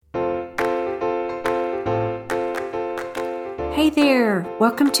Hey there!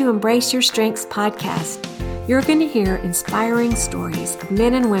 Welcome to Embrace Your Strengths podcast. You're going to hear inspiring stories of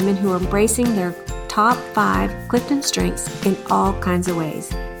men and women who are embracing their top 5 Clifton strengths in all kinds of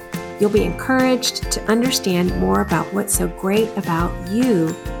ways. You'll be encouraged to understand more about what's so great about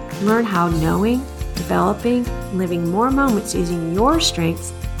you, learn how knowing, developing, and living more moments using your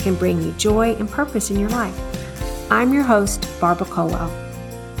strengths can bring you joy and purpose in your life. I'm your host, Barbara Colwell.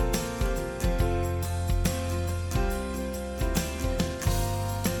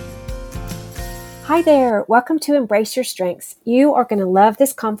 Hi there. Welcome to Embrace Your Strengths. You are going to love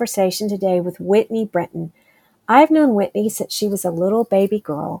this conversation today with Whitney Brenton. I've known Whitney since she was a little baby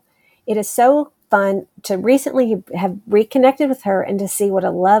girl. It is so fun to recently have reconnected with her and to see what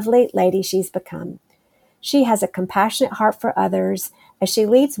a lovely lady she's become. She has a compassionate heart for others as she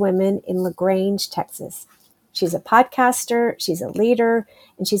leads women in LaGrange, Texas. She's a podcaster, she's a leader,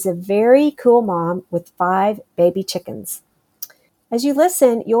 and she's a very cool mom with 5 baby chickens. As you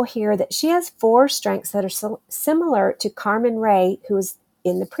listen, you'll hear that she has 4 strengths that are similar to Carmen Ray, who was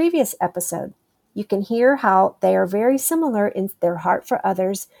in the previous episode. You can hear how they are very similar in their heart for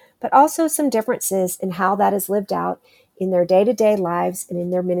others, but also some differences in how that is lived out in their day-to-day lives and in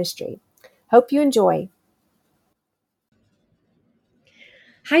their ministry. Hope you enjoy.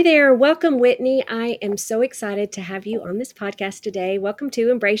 Hi there. Welcome, Whitney. I am so excited to have you on this podcast today. Welcome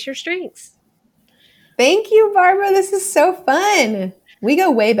to Embrace Your Strengths. Thank you, Barbara. This is so fun. We go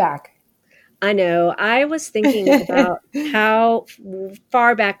way back. I know. I was thinking about how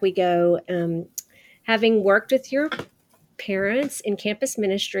far back we go, having worked with your parents in campus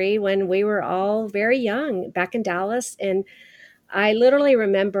ministry when we were all very young back in Dallas. And I literally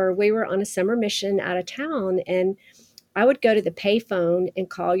remember we were on a summer mission out of town, and I would go to the payphone and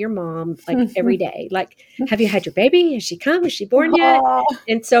call your mom like every day. Like, have you had your baby? Has she come? Is she born yet? Aww.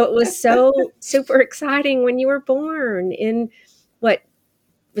 And so it was so super exciting when you were born in what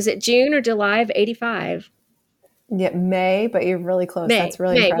was it, June or July of 85? Yeah, May, but you're really close. May. That's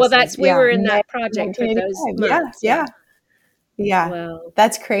really impressive. Well, we were in May that project for those months. Yeah. Well,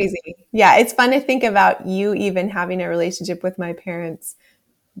 that's crazy. Yeah, it's fun to think about you even having a relationship with my parents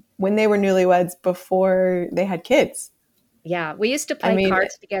when they were newlyweds before they had kids. Yeah, we used to play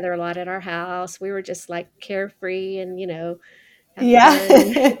cards together a lot at our house. We were just like carefree and, fun. No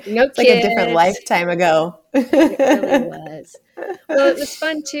it's kids. Like a different lifetime ago. It really was. Well, it was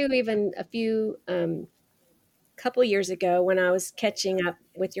fun too, even a few couple years ago when I was catching up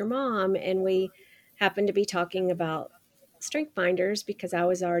with your mom, and we happened to be talking about Strength Finders because I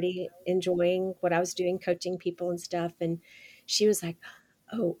was already enjoying what I was doing, coaching people and stuff. And she was like,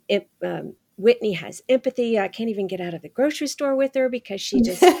 oh, Whitney has empathy. I can't even get out of the grocery store with her because she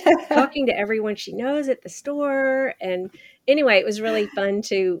just talking to everyone she knows at the store. And anyway, it was really fun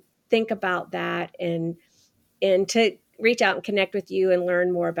to think about that and to reach out and connect with you and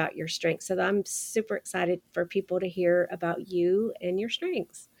learn more about your strengths. So I'm super excited for people to hear about you and your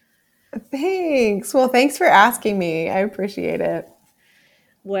strengths. Thanks. Well, thanks for asking me. I appreciate it.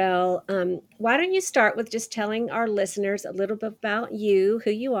 Well, why don't you start with just telling our listeners a little bit about you, who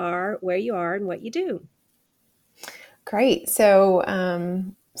you are, where you are, and what you do. Great. So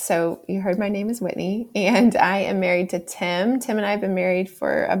you heard my name is Whitney, and I am married to Tim. Tim and I have been married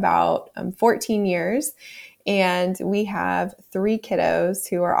for about 14 years, and we have 3 kiddos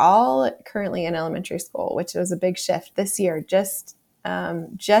who are all currently in elementary school, which was a big shift this year. Just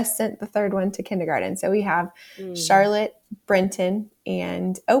sent the 3rd one to kindergarten. So we have Charlotte, Brenton,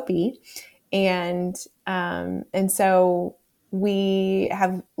 and Opie. And so we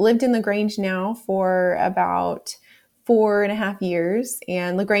have lived in LaGrange now for about 4.5 years.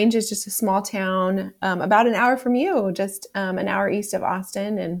 And LaGrange is just a small town, about an hour from you, just an hour east of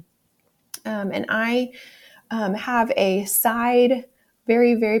Austin. And I have a side,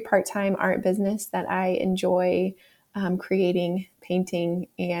 very, very part-time art business that I enjoy creating, painting,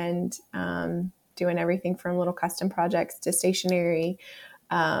 and doing everything from little custom projects to stationery.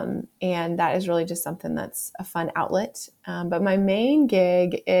 And that is really just something that's a fun outlet. But my main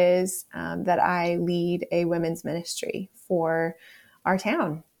gig is that I lead a women's ministry for our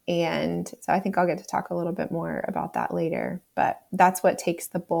town. And so I think I'll get to talk a little bit more about that later. But that's what takes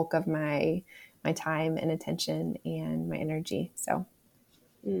the bulk of my time and attention and my energy. So,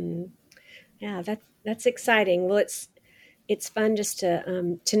 yeah, that's exciting. Well, it's fun just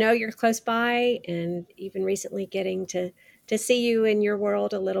to know you're close by, and even recently getting to see you in your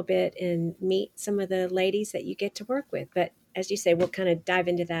world a little bit and meet some of the ladies that you get to work with. But as you say, we'll kind of dive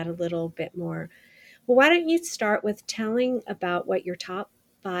into that a little bit more. Well, why don't you start with telling about what your top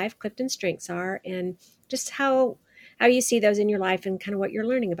 5 Clifton strengths are and just how you see those in your life and kind of what you're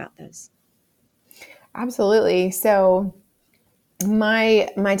learning about those. Absolutely. So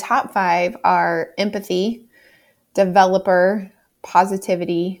My top five are empathy, developer,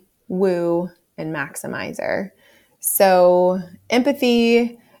 positivity, woo, and maximizer. So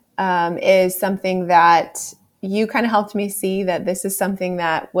empathy is something that you kind of helped me see that this is something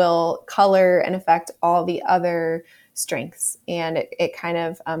that will color and affect all the other strengths. And it kind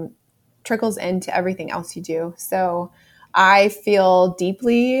of trickles into everything else you do. So I feel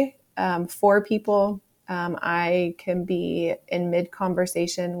deeply for people. I can be in mid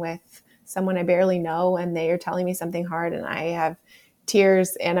conversation with someone I barely know and they are telling me something hard and I have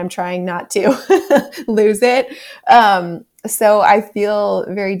tears and I'm trying not to lose it. So I feel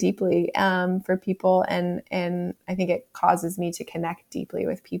very deeply for people and I think it causes me to connect deeply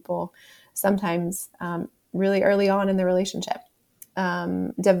with people sometimes really early on in the relationship.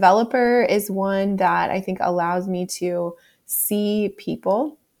 Developer is one that I think allows me to see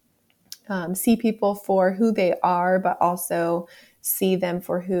people for who they are, but also see them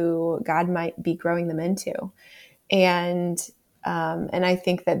for who God might be growing them into. And I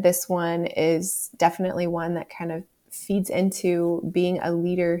think that this one is definitely one that kind of feeds into being a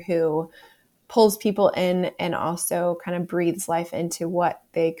leader who pulls people in and also kind of breathes life into what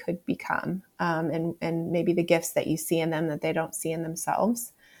they could become, and maybe the gifts that you see in them that they don't see in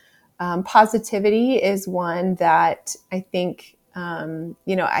themselves. Positivity is one that I think,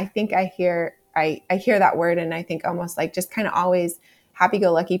 I think I hear that word and I think almost like just kind of always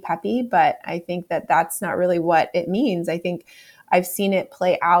happy-go-lucky peppy, but I think that that's not really what it means. I think I've seen it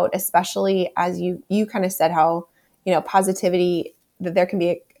play out, especially as you kind of said how, positivity, that there can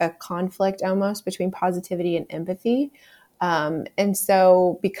be a conflict almost between positivity and empathy. And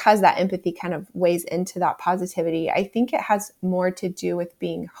so because that empathy kind of weighs into that positivity, I think it has more to do with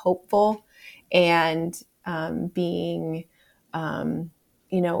being hopeful and being,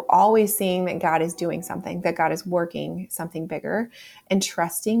 always seeing that God is doing something, that God is working something bigger and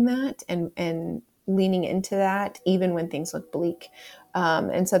trusting that and leaning into that even when things look bleak.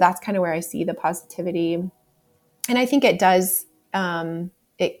 And so that's kind of where I see the positivity. And I think it does,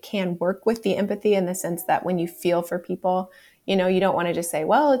 it can work with the empathy in the sense that when you feel for people, you don't want to just say,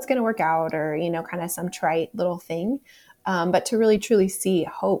 well, it's going to work out or, kind of some trite little thing. But to really truly see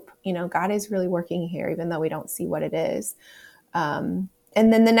hope, God is really working here, even though we don't see what it is. And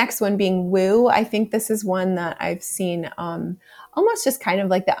then the next one being woo. I think this is one that I've seen almost just kind of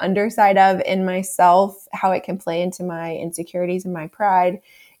like the underside of in myself, how it can play into my insecurities and my pride.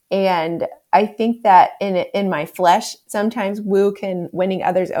 And I think that in my flesh, sometimes winning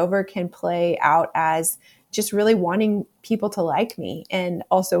others over can play out as just really wanting people to like me and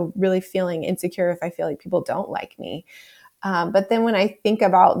also really feeling insecure if I feel like people don't like me. But then when I think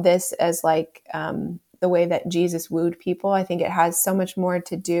about this as like the way that Jesus wooed people, I think it has so much more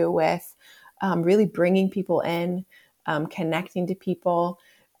to do with really bringing people in, connecting to people.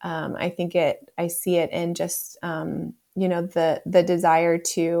 I see it in just, the desire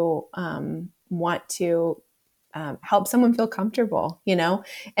to want to help someone feel comfortable,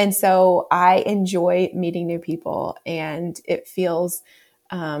 And so I enjoy meeting new people and it feels,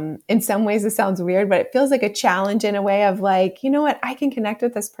 in some ways it sounds weird, but it feels like a challenge in a way of like, you know what, I can connect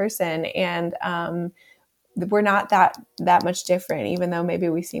with this person and, we're not that much different, even though maybe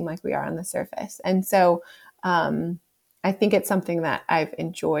we seem like we are on the surface. And so, I think it's something that I've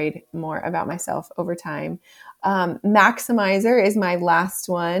enjoyed more about myself over time. Maximizer is my last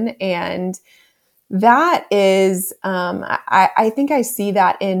one. And that is, I think I see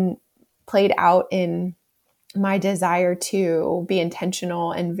that played out in my desire to be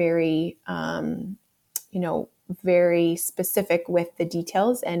intentional and very, very specific with the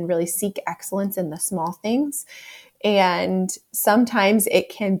details and really seek excellence in the small things. And sometimes it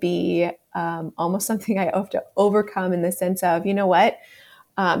can be almost something I have to overcome in the sense of, you know what?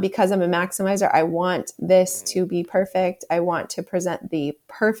 Because I'm a maximizer, I want this to be perfect. I want to present the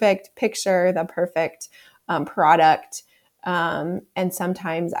perfect picture, the perfect product. And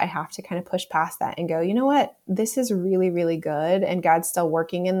sometimes I have to kind of push past that and go, you know what? This is really, really good. And God's still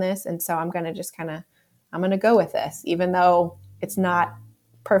working in this. And so I'm going to just I'm going to go with this, even though it's not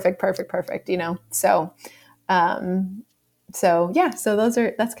perfect. So,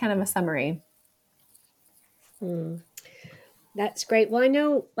 that's kind of a summary. That's great. Well, I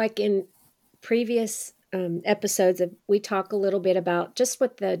know like in previous episodes, we talk a little bit about just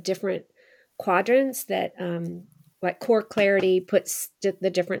what the different quadrants that like Core Clarity puts the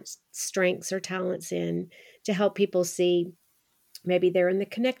different strengths or talents in to help people see maybe they're in the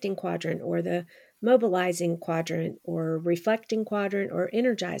connecting quadrant or the mobilizing quadrant or reflecting quadrant or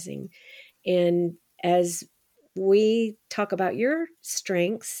energizing. And as we talk about your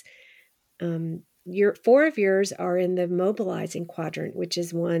strengths, your four of yours are in the mobilizing quadrant, which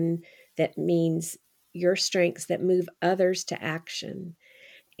is one that means your strengths that move others to action.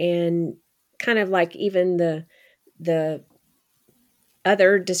 And kind of like even the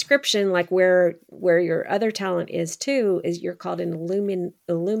other description, like where your other talent is too, is you're called an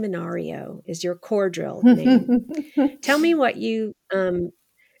illuminario, is your core drill name. Tell me what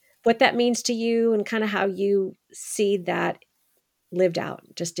that means to you and kind of how you see that lived out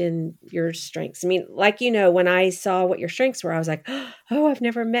just in your strengths. I mean, like, when I saw what your strengths were, I was like, oh, I've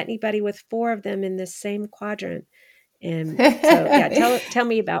never met anybody with four of them in the same quadrant. And so, yeah, tell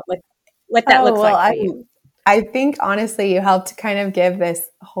me about what that Oh, looks well, like for you. I think honestly, you helped kind of give this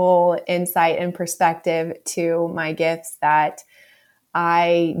whole insight and perspective to my gifts that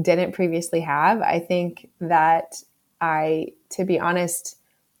I didn't previously have. I think that to be honest,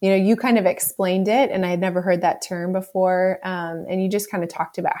 you kind of explained it and I had never heard that term before. And you just kind of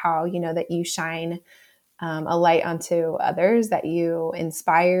talked about how, that you shine a light onto others, that you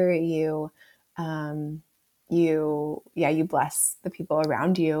inspire, you bless the people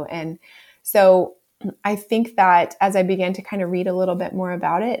around you. And so I think that as I began to kind of read a little bit more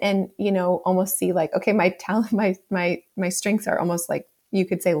about it and, almost see like, okay, my talent, my strengths are almost like, you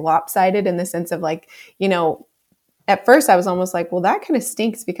could say lopsided in the sense of like, at first I was almost like, well, that kind of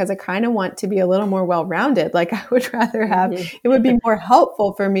stinks because I kind of want to be a little more well-rounded. Like I would rather have, it would be more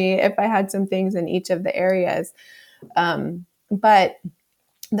helpful for me if I had some things in each of the areas. But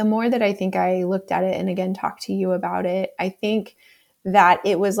the more that I think I looked at it and again, talked to you about it, I think that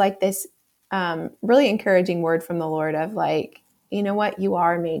it was like this really encouraging word from the Lord of like, you know what, you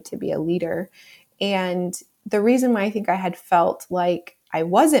are made to be a leader. And the reason why I think I had felt like I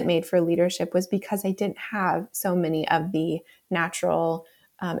wasn't made for leadership was because I didn't have so many of the natural,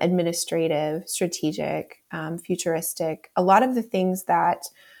 administrative, strategic, futuristic, a lot of the things that,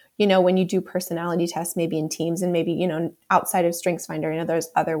 when you do personality tests, maybe in teams and maybe, outside of StrengthsFinder, I know there's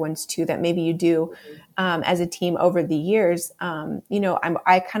other ones too that maybe you do as a team over the years. I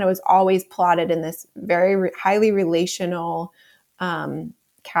kind of was always plotted in this very highly relational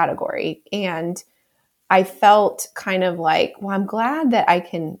category. And I felt kind of like, well, I'm glad that I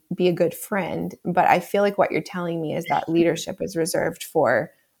can be a good friend, but I feel like what you're telling me is that leadership is reserved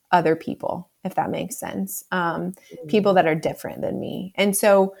for other people, if that makes sense. People that are different than me. And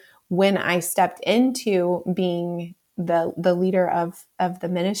so when I stepped into being the leader of the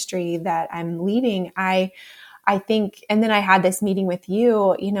ministry that I'm leading, I think, and then I had this meeting with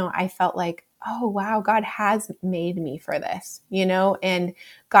you, I felt like, oh, wow, God has made me for this, and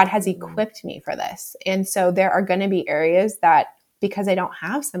God has equipped me for this. And so there are going to be areas that, because I don't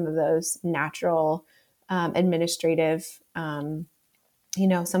have some of those natural administrative, some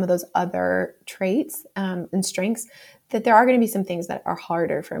of those other traits and strengths, that there are going to be some things that are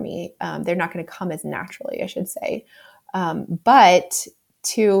harder for me. They're not going to come as naturally, I should say. But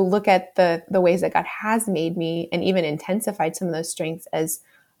to look at the ways that God has made me and even intensified some of those strengths as,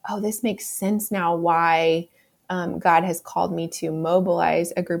 oh, this makes sense now why God has called me to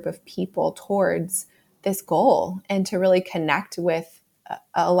mobilize a group of people towards this goal and to really connect with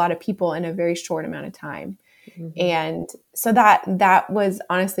a lot of people in a very short amount of time. Mm-hmm. And so that was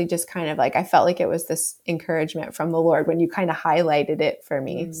honestly just kind of like, I felt like it was this encouragement from the Lord when you kind of highlighted it for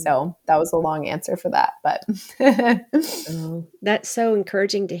me. Mm-hmm. So that was a long answer for that, but oh, that's so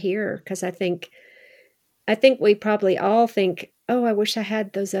encouraging to hear. Cause I think we probably all think, oh, I wish I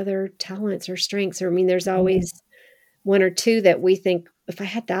had those other talents or strengths. Or, I mean, there's always one or two that we think if I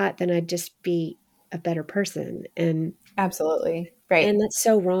had that, then I'd just be a better person. And absolutely. Right. And that's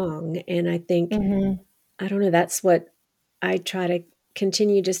so wrong. And I think, I don't know, that's what I try to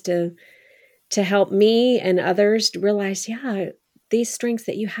continue just to help me and others to realize, yeah, these strengths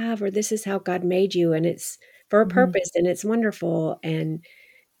that you have, or this is how God made you, and it's for a purpose and it's wonderful. And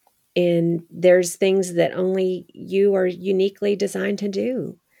there's things that only you are uniquely designed to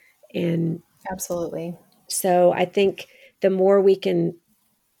do. And absolutely. So I think the more we can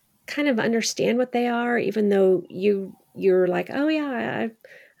kind of understand what they are, even though you're like, oh yeah,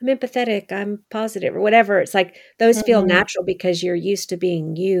 I'm empathetic, I'm positive, or whatever. It's like those feel natural because you're used to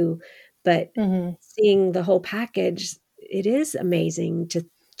being you. But seeing the whole package, it is amazing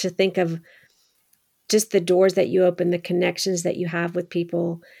to think of just the doors that you open, the connections that you have with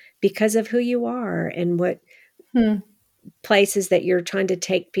people because of who you are and what places that you're trying to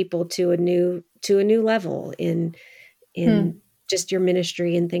take people to a new level in just your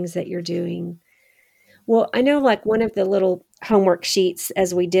ministry and things that you're doing. Well, I know like one of the little homework sheets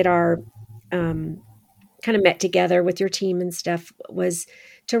as we did our kind of met together with your team and stuff was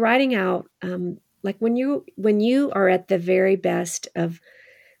to writing out like when you are at the very best of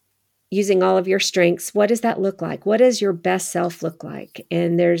using all of your strengths, what does that look like? What does your best self look like?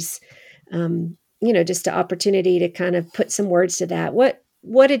 And there's, just an opportunity to kind of put some words to that.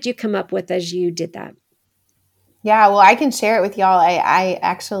 What did you come up with as you did that? Yeah, well, I can share it with y'all. I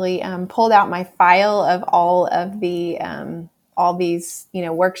actually pulled out my file of all of the all these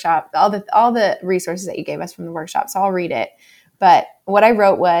workshop, all the resources that you gave us from the workshop. So I'll read it. But what I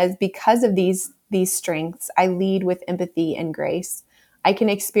wrote was, because of these strengths, I lead with empathy and grace. I can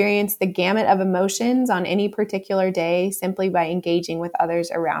experience the gamut of emotions on any particular day simply by engaging with others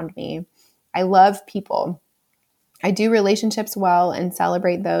around me. I love people. I do relationships well and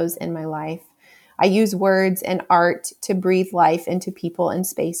celebrate those in my life. I use words and art to breathe life into people and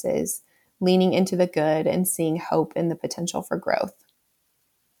spaces, leaning into the good and seeing hope in the potential for growth.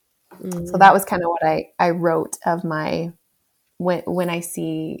 So that was kind of what I wrote of my, when I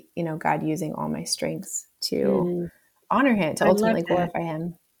see, God using all my strengths to honor him, to ultimately glorify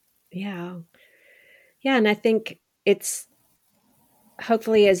him. Yeah. Yeah. And I think it's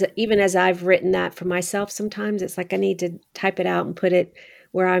hopefully, even as I've written that for myself, sometimes it's like I need to type it out and put it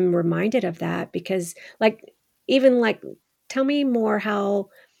where I'm reminded of that, because tell me more how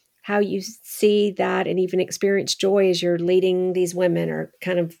you see that and even experience joy as you're leading these women, or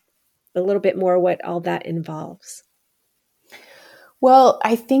kind of a little bit more what all that involves. Well,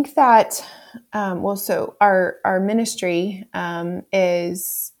 I think that so our ministry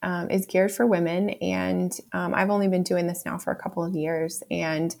is geared for women, and I've only been doing this now for a couple of years,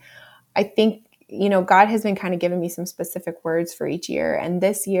 and I think God has been kind of giving me some specific words for each year, and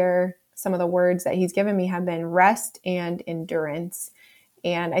this year some of the words that He's given me have been rest and endurance,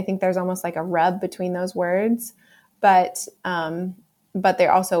 and I think there's almost like a rub between those words, but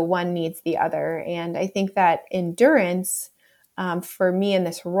they're also, one needs the other, and I think that endurance. For me in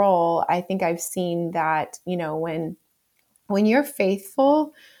this role, I think I've seen that, when you're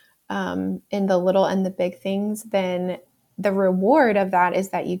faithful in the little and the big things, then the reward of that is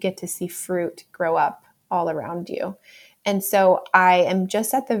that you get to see fruit grow up all around you. And so I am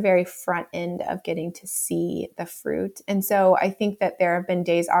just at the very front end of getting to see the fruit. And so I think that there have been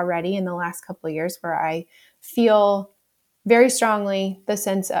days already in the last couple of years where I feel very strongly the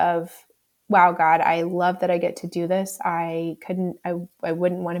sense of, wow, God, I love that I get to do this. I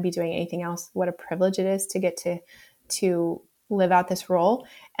wouldn't want to be doing anything else. What a privilege it is to get to live out this role.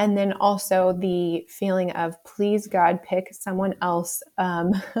 And then also the feeling of, please, God, pick someone else.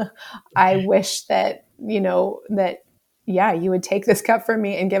 I wish that, you would take this cup from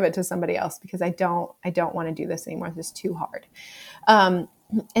me and give it to somebody else, because I don't want to do this anymore. This is too hard.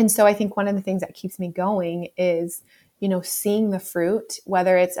 And so I think one of the things that keeps me going is, seeing the fruit,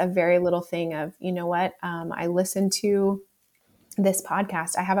 whether it's a very little thing of, I listen to this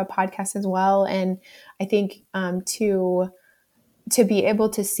podcast. I have a podcast as well. And I think to be able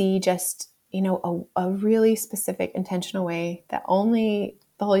to see just, a really specific, intentional way that only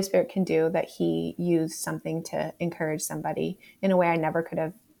the Holy Spirit can do, that He used something to encourage somebody in a way I never could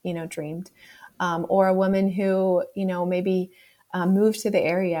have, dreamed. Or a woman who, maybe moved to the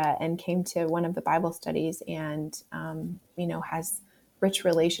area and came to one of the Bible studies and, has rich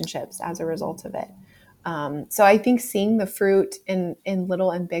relationships as a result of it. So I think seeing the fruit in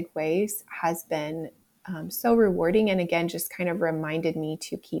little and big ways has been so rewarding. And again, just kind of reminded me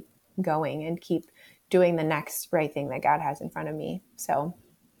to keep going and keep doing the next right thing that God has in front of me. So.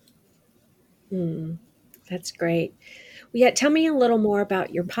 That's great. Well, yeah, tell me a little more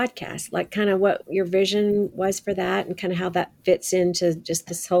about your podcast, like kind of what your vision was for that, and kind of how that fits into just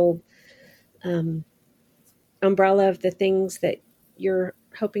this whole umbrella of the things that you're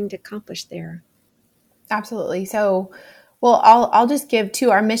hoping to accomplish there. Absolutely. So, well, I'll just give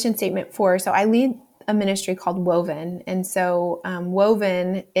to our mission statement so I lead a ministry called Woven. And so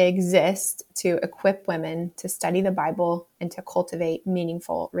Woven exists to equip women to study the Bible and to cultivate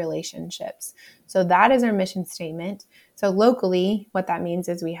meaningful relationships. So that is our mission statement. So locally, what that means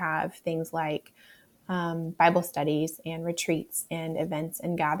is we have things like Bible studies and retreats and events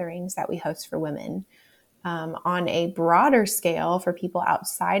and gatherings that we host for women. On a broader scale, for people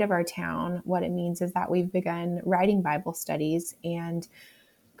outside of our town, what it means is that we've begun writing Bible studies and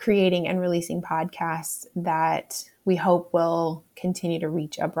creating and releasing podcasts that we hope will continue to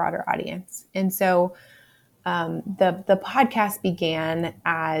reach a broader audience. And so the podcast began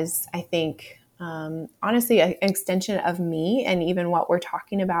as, I think, honestly, an extension of me and even what we're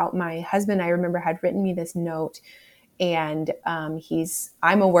talking about. My husband, I remember, had written me this note. And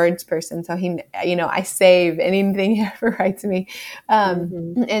I'm a words person, so I save anything he ever writes me.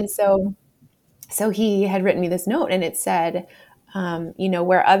 And so he had written me this note, and it said,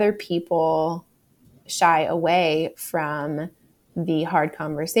 where other people shy away from the hard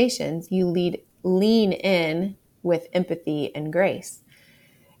conversations, you lean in with empathy and grace.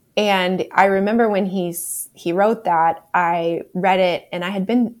 And I remember when he wrote that, I read it, and I had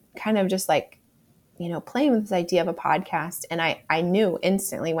been kind of just like, playing with this idea of a podcast. And I knew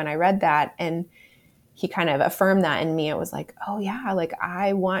instantly when I read that, and he kind of affirmed that in me, it was like, oh yeah, like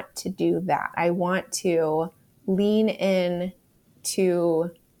I want to do that. I want to lean in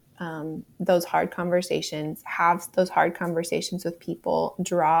to those hard conversations, have those hard conversations with people,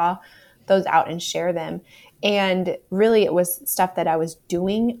 draw those out and share them. And really it was stuff that I was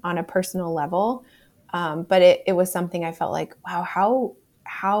doing on a personal level. But it was something I felt like, wow,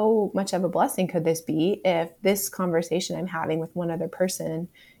 how much of a blessing could this be if this conversation I'm having with one other person,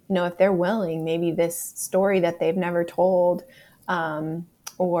 if they're willing, maybe this story that they've never told,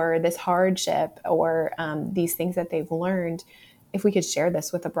 or this hardship, or these things that they've learned, if we could share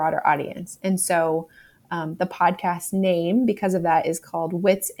this with a broader audience. And so the podcast name, because of that, is called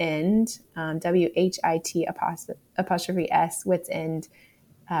Wits End, WHIT''S, Wits End,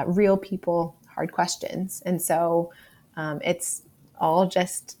 Real People, Hard Questions. And so it's all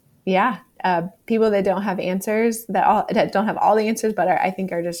just, people that don't have answers, that don't have all the answers, but I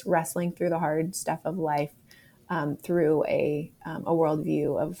think are just wrestling through the hard stuff of life through a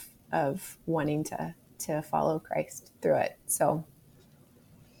worldview of wanting to follow Christ through it. So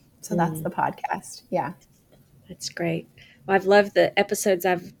that's the podcast. Yeah. That's great. Well, I've loved the episodes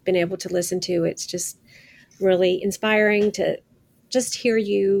I've been able to listen to. It's just really inspiring to just hear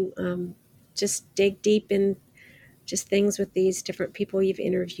you just dig deep in just things with these different people you've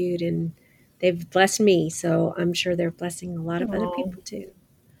interviewed, and they've blessed me. So I'm sure they're blessing a lot of other people too.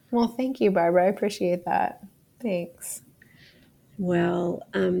 Well, thank you, Barbara. I appreciate that. Thanks. Well,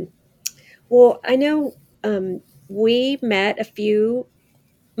 I know we met a few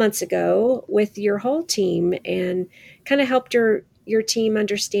months ago with your whole team and kind of helped your team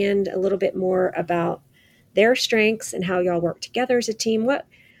understand a little bit more about their strengths and how y'all work together as a team.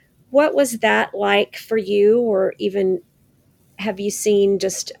 What was that like for you, or even have you seen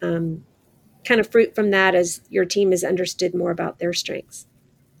just kind of fruit from that as your team has understood more about their strengths?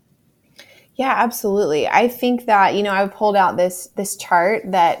 Yeah, absolutely. I think that, I pulled out this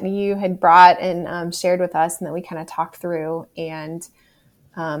chart that you had brought and shared with us, and that we kind of talked through. And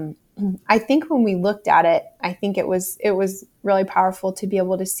I think when we looked at it, I think it was really powerful to be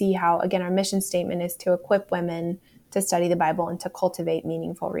able to see how, again, our mission statement is to equip women to study the Bible and to cultivate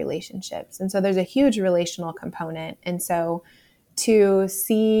meaningful relationships. And so there's a huge relational component. And so to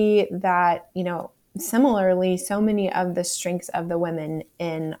see that, similarly, so many of the strengths of the women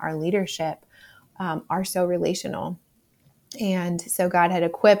in our leadership are so relational. And so God had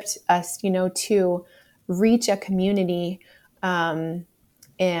equipped us, to reach a community. And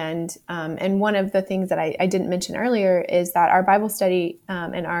one of the things that I didn't mention earlier is that our Bible study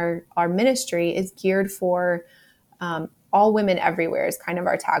and our ministry is geared for all women everywhere is kind of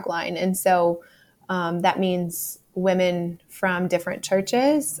our tagline. And so that means women from different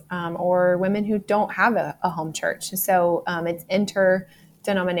churches or women who don't have a home church. So it's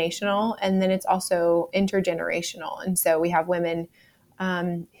interdenominational, and then it's also intergenerational. And so we have women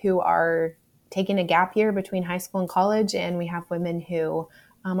who are taking a gap year between high school and college, and we have women who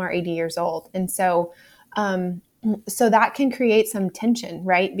are 80 years old. And so that can create some tension,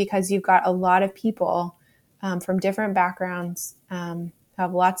 right? Because you've got a lot of people from different backgrounds,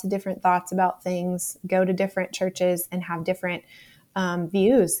 have lots of different thoughts about things, go to different churches and have different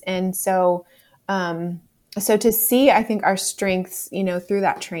views. And so to see, I think, our strengths, through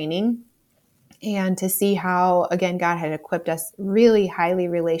that training, and to see how, again, God had equipped us really highly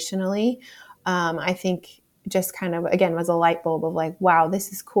relationally, I think just kind of, again, was a light bulb of like, wow,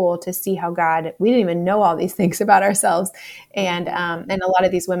 this is cool to see how God, we didn't even know all these things about ourselves. And a lot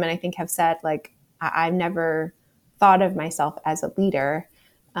of these women, I think, have said, like, I've never thought of myself as a leader.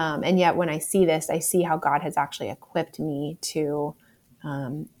 And yet when I see this, I see how God has actually equipped me to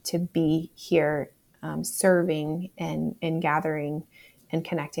be here serving and gathering and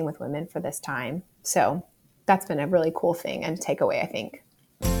connecting with women for this time. So that's been a really cool thing and takeaway, I think.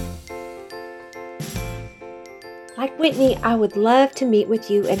 Like Whitney, I would love to meet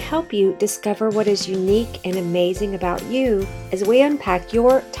with you and help you discover what is unique and amazing about you as we unpack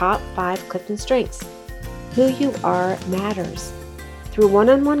your top 5 Clifton strengths. Who you are matters. Through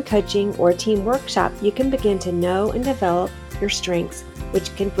one-on-one coaching or team workshop, you can begin to know and develop your strengths,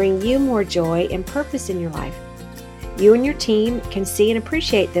 which can bring you more joy and purpose in your life. You and your team can see and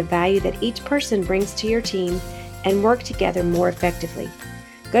appreciate the value that each person brings to your team and work together more effectively.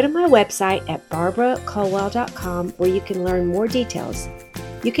 Go to my website at barbaracolwell.com where you can learn more details.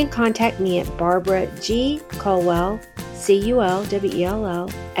 You can contact me at barbaragcolwell,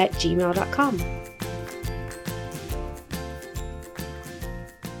 culwell@gmail.com.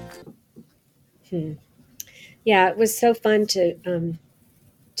 Yeah, it was so fun to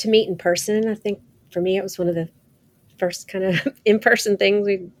meet in person. I think for me, it was one of the first kind of in-person things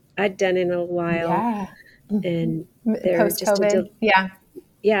I'd done in a while, Yeah. and they're Post just COVID. Yeah.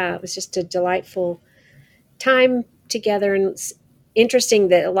 yeah, it was just a delightful time together, and it's interesting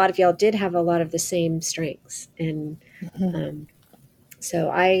that a lot of y'all did have a lot of the same strengths, and Mhm. so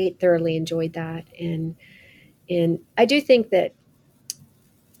I thoroughly enjoyed that, and I do think that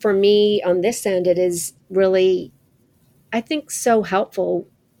for me on this end, it is really, I think, so helpful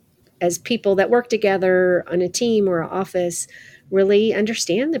as people that work together on a team or an office really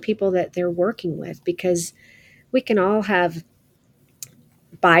understand the people that they're working with, because we can all have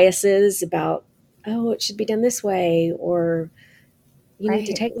biases about, oh, it should be done this way, or you need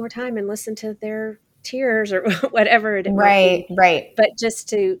to Right. take more time and listen to their tears, or whatever it might Right. be. Right. But just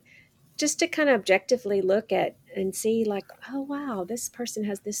to kind of objectively look at and see, like, oh wow, this person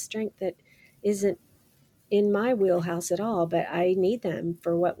has this strength that isn't in my wheelhouse at all, but I need them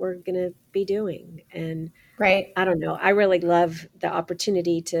for what we're going to be doing. And Right. I don't know, I really love the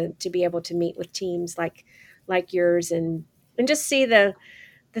opportunity to be able to meet with teams like yours, and just see the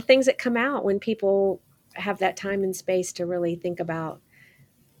things that come out when people have that time and space to really think about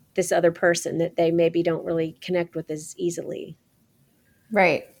this other person that they maybe don't really connect with as easily.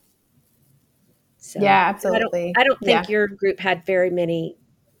 Right. So Yeah, I don't absolutely. I don't think Yeah. your group had very many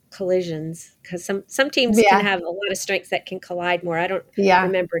collisions, because some teams can Yeah. have a lot of strengths that can collide more. I don't Yeah.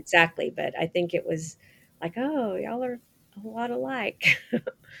 remember exactly, but I think it was like, oh, y'all are a lot alike.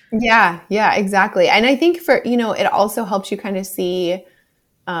 Yeah. Yeah, exactly. And I think it also helps you kind of see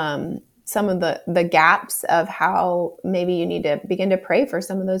some of the gaps of how maybe you need to begin to pray for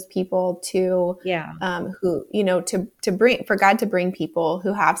some of those people to Yeah, who to bring for God to bring people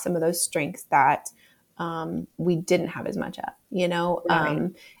who have some of those strengths that we didn't have as much of,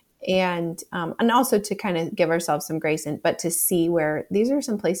 right. and also to kind of give ourselves some grace, but to see where these are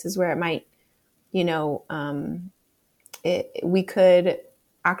some places where it might, you know um, we could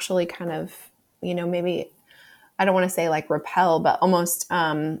actually kind of, maybe, I don't want to say like repel, but almost,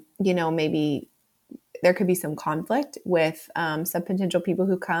 maybe there could be some conflict with some potential people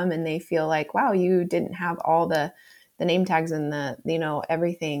who come and they feel like, wow, you didn't have all the name tags and the,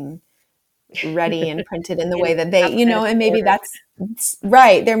 everything ready and printed in the way In that they, and alphabetical maybe order. that's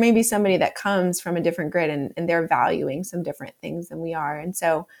right. There may be somebody that comes from a different grid, and they're valuing some different things than we are. And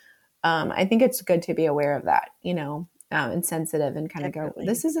so I think it's good to be aware of that, and sensitive, and kind of go, Definitely.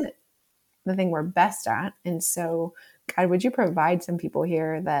 this isn't the thing we're best at. And so, God, would you provide some people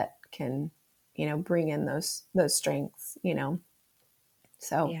here that can, bring in those strengths,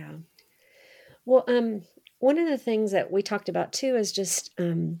 So Yeah. Well, one of the things that we talked about too is just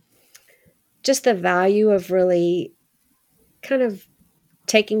the value of really kind of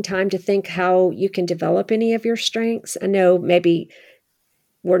taking time to think how you can develop any of your strengths. I know maybe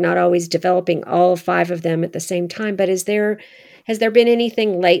we're not always developing all five of them at the same time, but has there been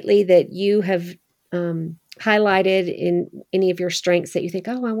anything lately that you have highlighted in any of your strengths that you think,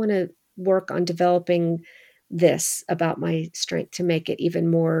 oh, I want to work on developing this about my strength to make it even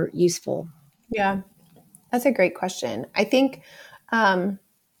more useful? yeah, that's a great question. I think, when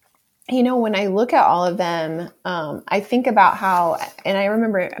I look at all of them, I think about how, and I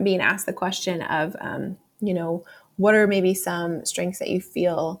remember being asked the question of, what are maybe some strengths that you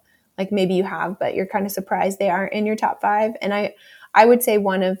feel like maybe you have, but you're kind of surprised they aren't in your top five. And I would say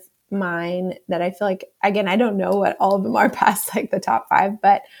one of mine that I feel like, again, I don't know what all of them are past like the top five,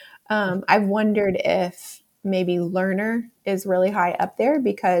 but I've wondered if maybe learner is really high up there,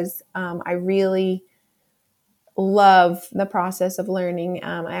 because I really love the process of learning.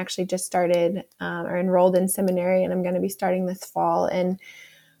 I actually just started or enrolled in seminary, and I'm going to be starting this fall. And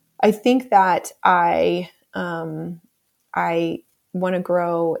I think that I want to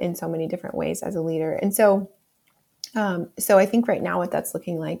grow in so many different ways as a leader. And so I think right now what that's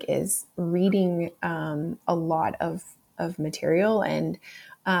looking like is reading a lot of material. And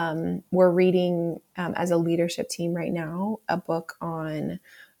we're reading as a leadership team right now a book on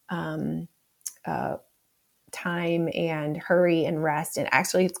um, uh, time and hurry and rest. And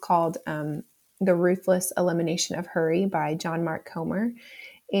actually, it's called The Ruthless Elimination of Hurry by John Mark Comer.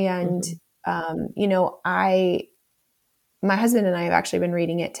 And, Mm-hmm. I, my husband and I have actually been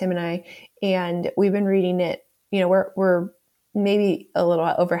reading it, Tim and I, and we've been reading it, we're maybe a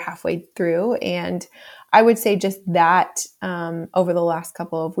little over halfway through. And I would say just that over the last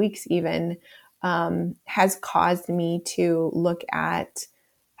couple of weeks, even has caused me to look at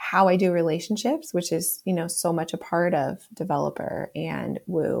how I do relationships, which is, so much a part of developer and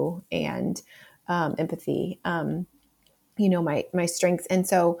woo and empathy, my strengths. And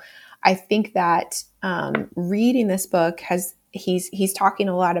so I think that reading this book he's talking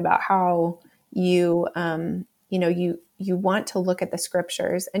a lot about how you want to look at the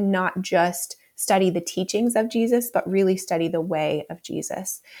scriptures and not just study the teachings of Jesus, but really study the way of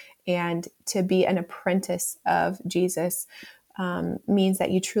Jesus. And to be an apprentice of Jesus means that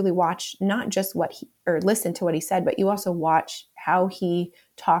you truly watch not just or listen to what he said, but you also watch how he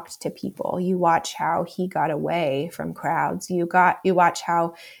talked to people. You watch how he got away from crowds. You watch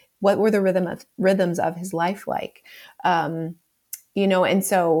what were the rhythms of his life like, and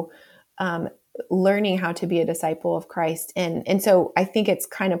so learning how to be a disciple of Christ. And so I think it's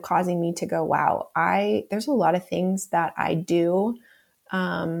kind of causing me to go, wow, there's a lot of things that I do,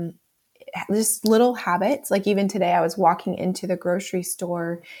 just little habits. Like even today, I was walking into the grocery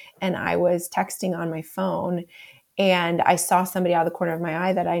store and I was texting on my phone and I saw somebody out of the corner of my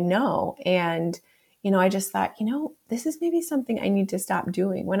eye that I know. And, I just thought, this is maybe something I need to stop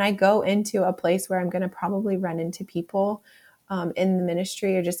doing. When I go into a place where I'm going to probably run into people in the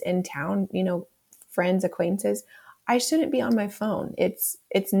ministry or just in town, friends, acquaintances, I shouldn't be on my phone. It's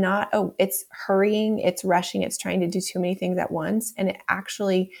hurrying, it's rushing, it's trying to do too many things at once. And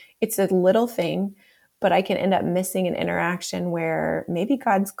it's a little thing, but I can end up missing an interaction where maybe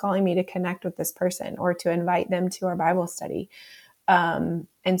God's calling me to connect with this person or to invite them to our Bible study.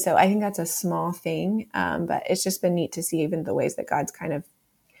 And so I think that's a small thing, but it's just been neat to see even the ways that God's kind of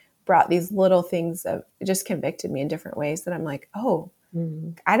brought these little things of just convicted me in different ways that I'm like, oh,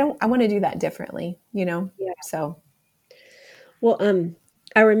 I want to do that differently, Yeah. So. Well,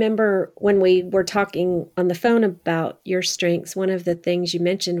 I remember when we were talking on the phone about your strengths, one of the things you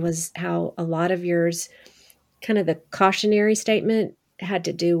mentioned was how a lot of yours, kind of the cautionary statement, had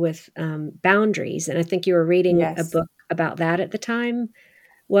to do with boundaries. And I think you were reading a Yes. book about that at the time.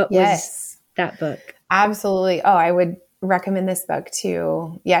 What was Yes, that book? absolutely. Oh, I would recommend this book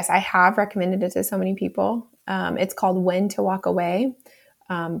too. Yes, I have recommended it to so many people. It's called When to Walk Away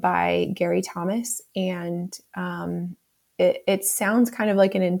by Gary Thomas. And it sounds kind of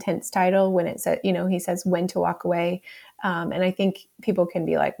like an intense title when it says, he says when to walk away. And I think people can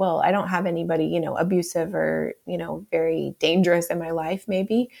be like, well, I don't have anybody, abusive or, very dangerous in my life.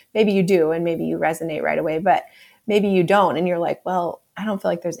 Maybe you do. And maybe you resonate right away, but maybe you don't. And you're like, well, I don't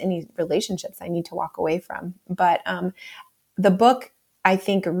feel like there's any relationships I need to walk away from. But the book, I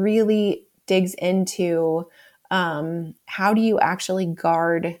think, really digs into how do you actually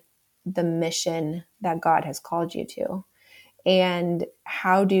guard the mission that God has called you to? And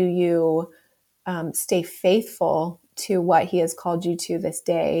how do you stay faithful to what he has called you to this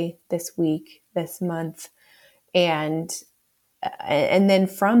day, this week, this month? And then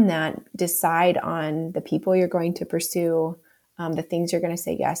from that, decide on the people you're going to pursue, the things you're going to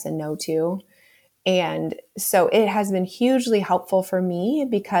say yes and no to. And so it has been hugely helpful for me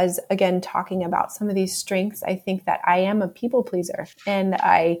because, again, talking about some of these strengths, I think that I am a people pleaser and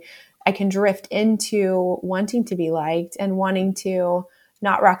I can drift into wanting to be liked and wanting to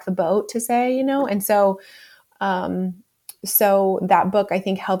not rock the boat, to say, and so so that book, I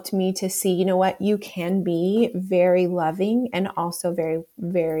think, helped me to see, what, you can be very loving and also very,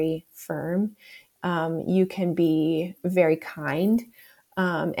 very firm. You can be very kind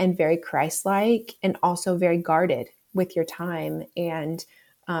and very Christ-like and also very guarded with your time and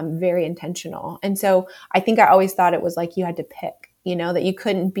very intentional. And so I think I always thought it was like you had to pick, that you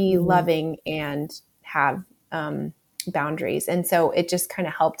couldn't be loving and have boundaries. And so it just kind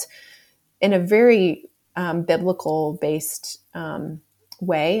of helped in a very biblical based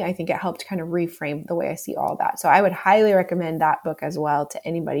way. I think it helped kind of reframe the way I see all that. So I would highly recommend that book as well to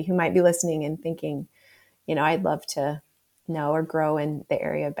anybody who might be listening and thinking, I'd love to know or grow in the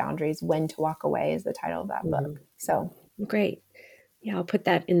area of boundaries. When to Walk Away is the title of that book. So great. Yeah, I'll put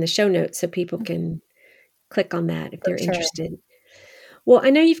that in the show notes so people can click on that if they're interested. Well,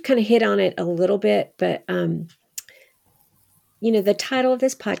 I know you've kind of hit on it a little bit, but the title of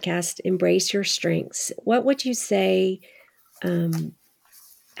this podcast, Embrace Your Strengths. What would you say,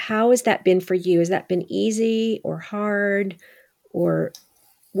 how has that been for you? Has that been easy or hard, or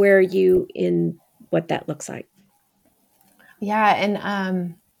where are you in what that looks like? Yeah. And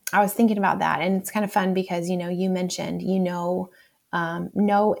I was thinking about that, and it's kind of fun because, you mentioned, know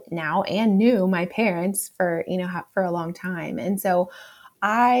now and knew my parents for, for a long time. And so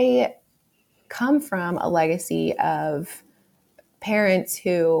I come from a legacy of parents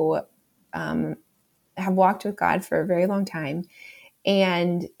who have walked with God for a very long time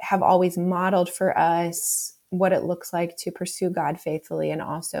and have always modeled for us what it looks like to pursue God faithfully and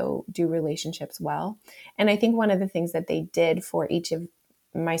also do relationships well. And I think one of the things that they did for each of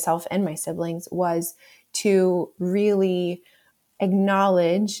myself and my siblings was to really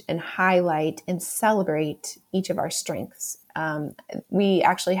acknowledge and highlight and celebrate each of our strengths. We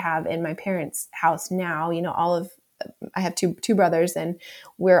actually have in my parents' house now, I have two brothers, and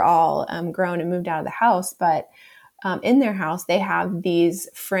we're all grown and moved out of the house. But in their house, they have these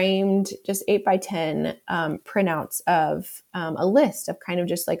framed, just 8x10 printouts of a list of kind of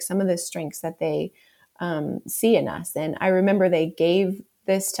just like some of the strengths that they see in us. And I remember they gave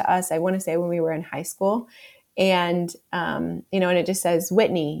this to us, I want to say when we were in high school. And, and it just says,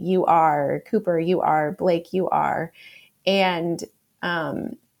 Whitney, you are; Cooper, you are; Blake, you are. And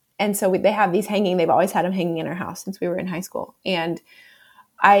so they have these hanging. They've always had them hanging in our house since we were in high school. And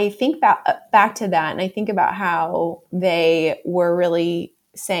I think back to that, and I think about how they were really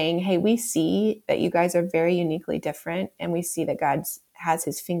saying, hey, we see that you guys are very uniquely different, and we see that God has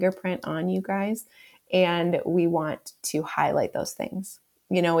his fingerprint on you guys, and we want to highlight those things.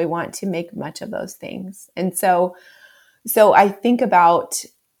 We want to make much of those things. And so I think about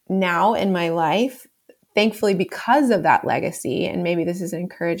now in my life, thankfully, because of that legacy, and maybe this is an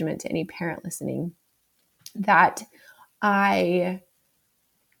encouragement to any parent listening, that I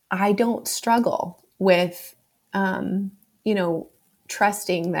don't struggle with, trusting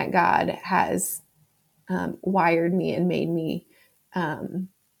that God has wired me and made me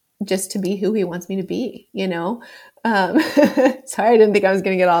just to be who he wants me to be, Sorry, I didn't think I was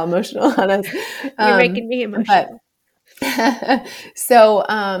going to get all emotional on us. You're making me emotional. So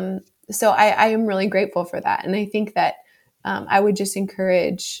I am really grateful for that. And I think that I would just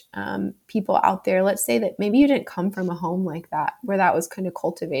encourage people out there, let's say that maybe you didn't come from a home like that, where that was kind of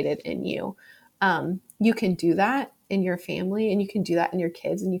cultivated in you. You can do that in your family, and you can do that in your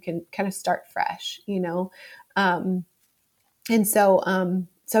kids, and you can kind of start fresh,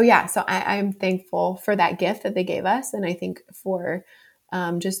 So I'm thankful for that gift that they gave us. And I think for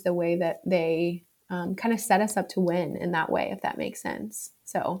just the way that they kind of set us up to win in that way, if that makes sense.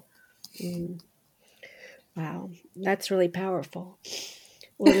 So. Wow, that's really powerful.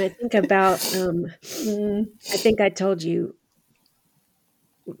 When I think about, I think I told you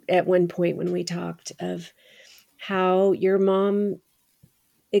at one point when we talked of how your mom,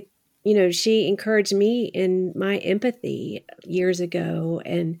 she encouraged me in my empathy years ago.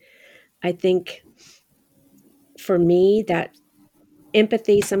 And I think for me, that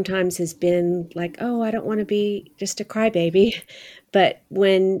empathy sometimes has been like, oh, I don't want to be just a crybaby. But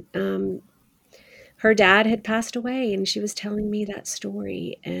when her dad had passed away and she was telling me that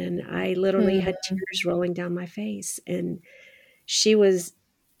story, and I literally had tears rolling down my face, and she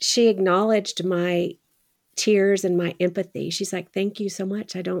acknowledged my tears and my empathy. She's like, thank you so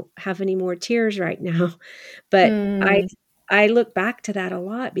much. I don't have any more tears right now. But I look back to that a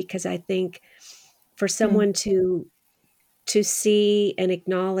lot, because I think for someone to see and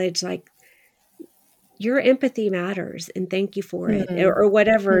acknowledge, like, your empathy matters, and thank you for it, or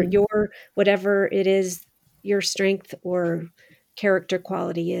whatever whatever it is your strength or character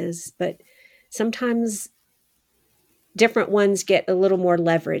quality is. But sometimes different ones get a little more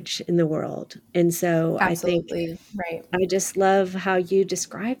leverage in the world. And so Absolutely. I think right. I just love how you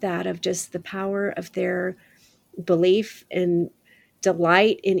describe that, of just the power of their belief and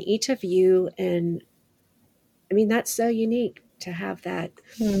delight in each of you. And I mean, that's so unique to have that,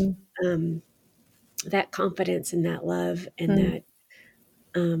 that confidence and that love and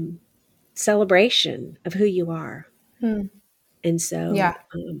that celebration of who you are. And so,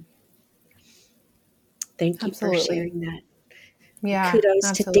 thank you for sharing that. Yeah, Kudos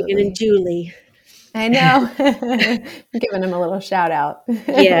absolutely. to Dan and Julie. I know. Giving them a little shout out.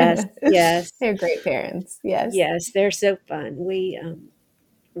 Yes, yes. They're great parents. Yes. Yes, they're so fun. We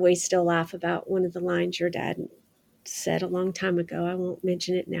still laugh about one of the lines your dad said a long time ago. I won't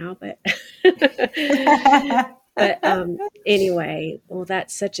mention it now, but anyway, well,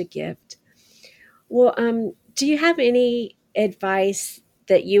 that's such a gift. Well, do you have any advice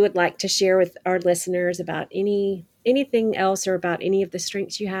that you would like to share with our listeners about anything else, or about any of the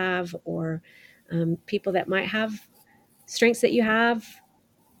strengths you have, or people that might have strengths that you have,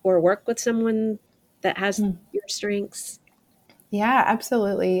 or work with someone that has your strengths? Yeah,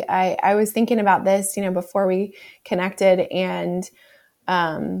 absolutely. I was thinking about this, before we connected, and,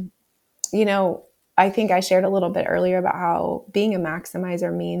 I think I shared a little bit earlier about how being a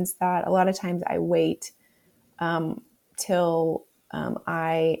maximizer means that a lot of times I wait till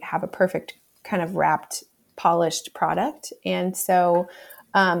I have a perfect kind of wrapped, polished product. And so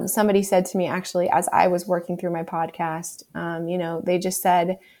somebody said to me, actually, as I was working through my podcast, they just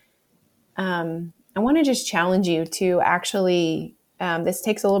said, I want to just challenge you to actually, this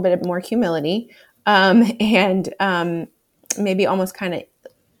takes a little bit more humility, and maybe almost kind of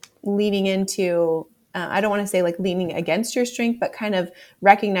leaning into, I don't want to say like leaning against your strength, but kind of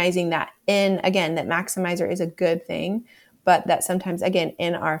recognizing that that maximizer is a good thing, but that sometimes, again,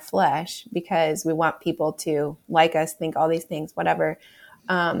 in our flesh, because we want people to like us, think all these things, whatever,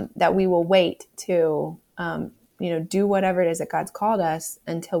 that we will wait to, do whatever it is that God's called us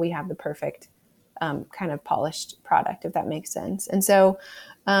until we have the perfect kind of polished product, if that makes sense. And so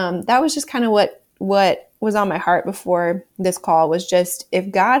that was just kind of what was on my heart before this call, was just,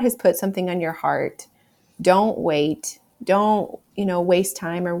 if God has put something on your heart, don't wait. Don't, waste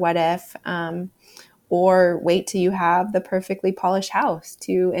time or what if, or wait till you have the perfectly polished house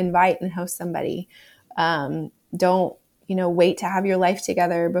to invite and host somebody. Don't, wait to have your life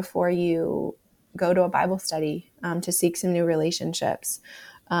together before you go to a Bible study, to seek some new relationships,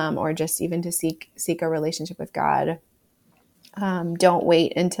 or just even to seek a relationship with God. Don't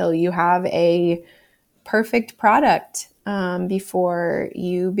wait until you have a perfect product before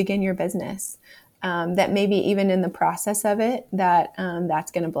you begin your business. That maybe even in the process of it,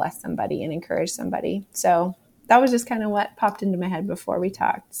 that's going to bless somebody and encourage somebody. So that was just kind of what popped into my head before we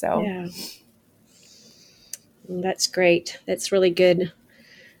talked. So yeah, that's great. That's really good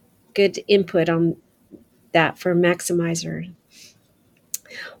input on that for Maximizer.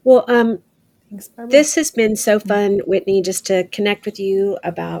 Well, thanks, Barbara. This has been so fun, Whitney, just to connect with you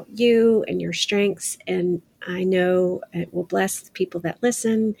about you and your strengths. And I know it will bless the people that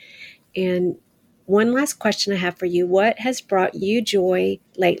listen. And one last question I have for you. What has brought you joy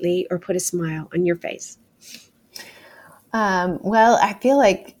lately or put a smile on your face? Well, I feel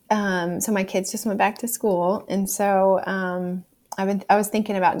like, so my kids just went back to school. And so I was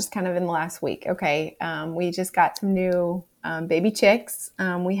thinking about just kind of in the last week, okay, we just got some new baby chicks.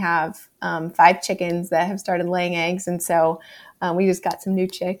 We have 5 chickens that have started laying eggs. And so we just got some new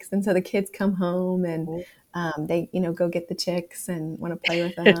chicks. And so the kids come home and they, go get the chicks and want to play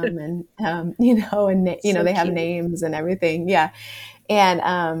with them. And, they have names and everything. Yeah.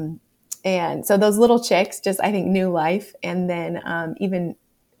 And so those little chicks just, I think, new life. And then even,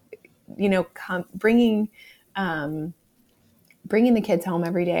 bringing the kids home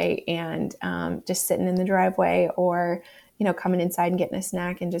every day and just sitting in the driveway or, coming inside and getting a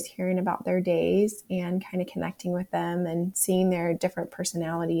snack and just hearing about their days and kind of connecting with them and seeing their different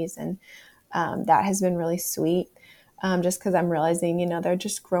personalities. And that has been really sweet, just because I'm realizing, they're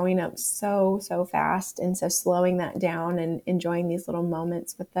just growing up so, so fast. And so slowing that down and enjoying these little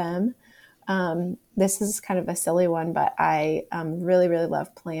moments with them. This is kind of a silly one, but I really, really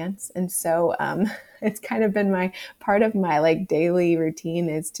love plants. And so it's kind of been part of my like daily routine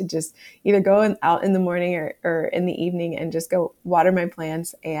is to just either go out in the morning or in the evening and just go water my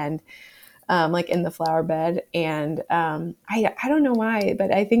plants and like in the flower bed. And I don't know why,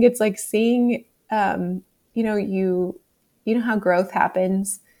 but I think it's like seeing, you know how growth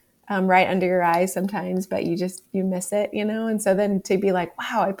happens right under your eyes sometimes, but you miss it, And so then to be like,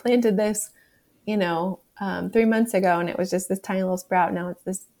 wow, I planted this, 3 months ago and it was just this tiny little sprout. Now it's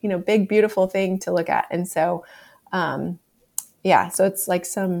this, big, beautiful thing to look at. And so, so it's like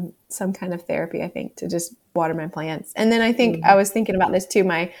some kind of therapy, I think, to just water my plants. And then I think I was thinking about this too.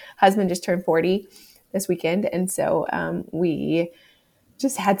 My husband just turned 40 this weekend. And so we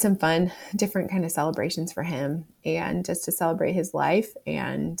just had some fun, different kind of celebrations for him and just to celebrate his life.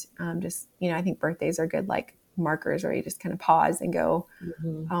 And I think birthdays are good, like markers where you just kind of pause and go,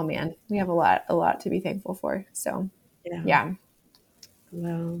 oh man, we have a lot to be thankful for. So yeah.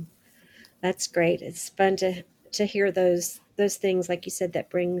 Well, that's great. It's fun to hear those things, like you said, that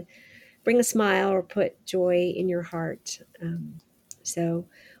bring a smile or put joy in your heart.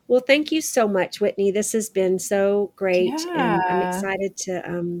 Well, thank you so much, Whitney. This has been so great. Yeah. And I'm excited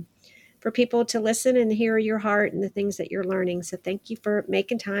for people to listen and hear your heart and the things that you're learning. So thank you for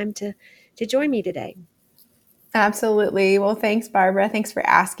making time to join me today. Absolutely. Well, thanks, Barbara. Thanks for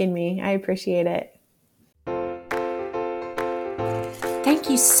asking me. I appreciate it. Thank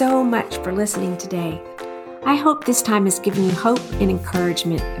you so much for listening today. I hope this time has given you hope and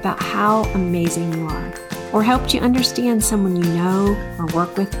encouragement about how amazing you are, or helped you understand someone you know or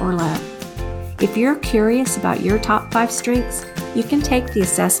work with or love. If you're curious about your top 5 strengths, you can take the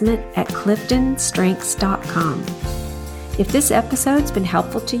assessment at cliftonstrengths.com. If this episode's been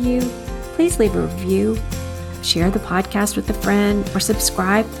helpful to you, please leave a review, share the podcast with a friend, or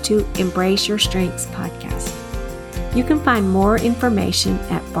subscribe to Embrace Your Strengths podcast. You can find more information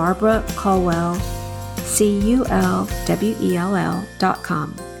at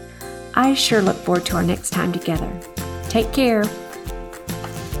barbaraculwell.com. I sure look forward to our next time together. Take care.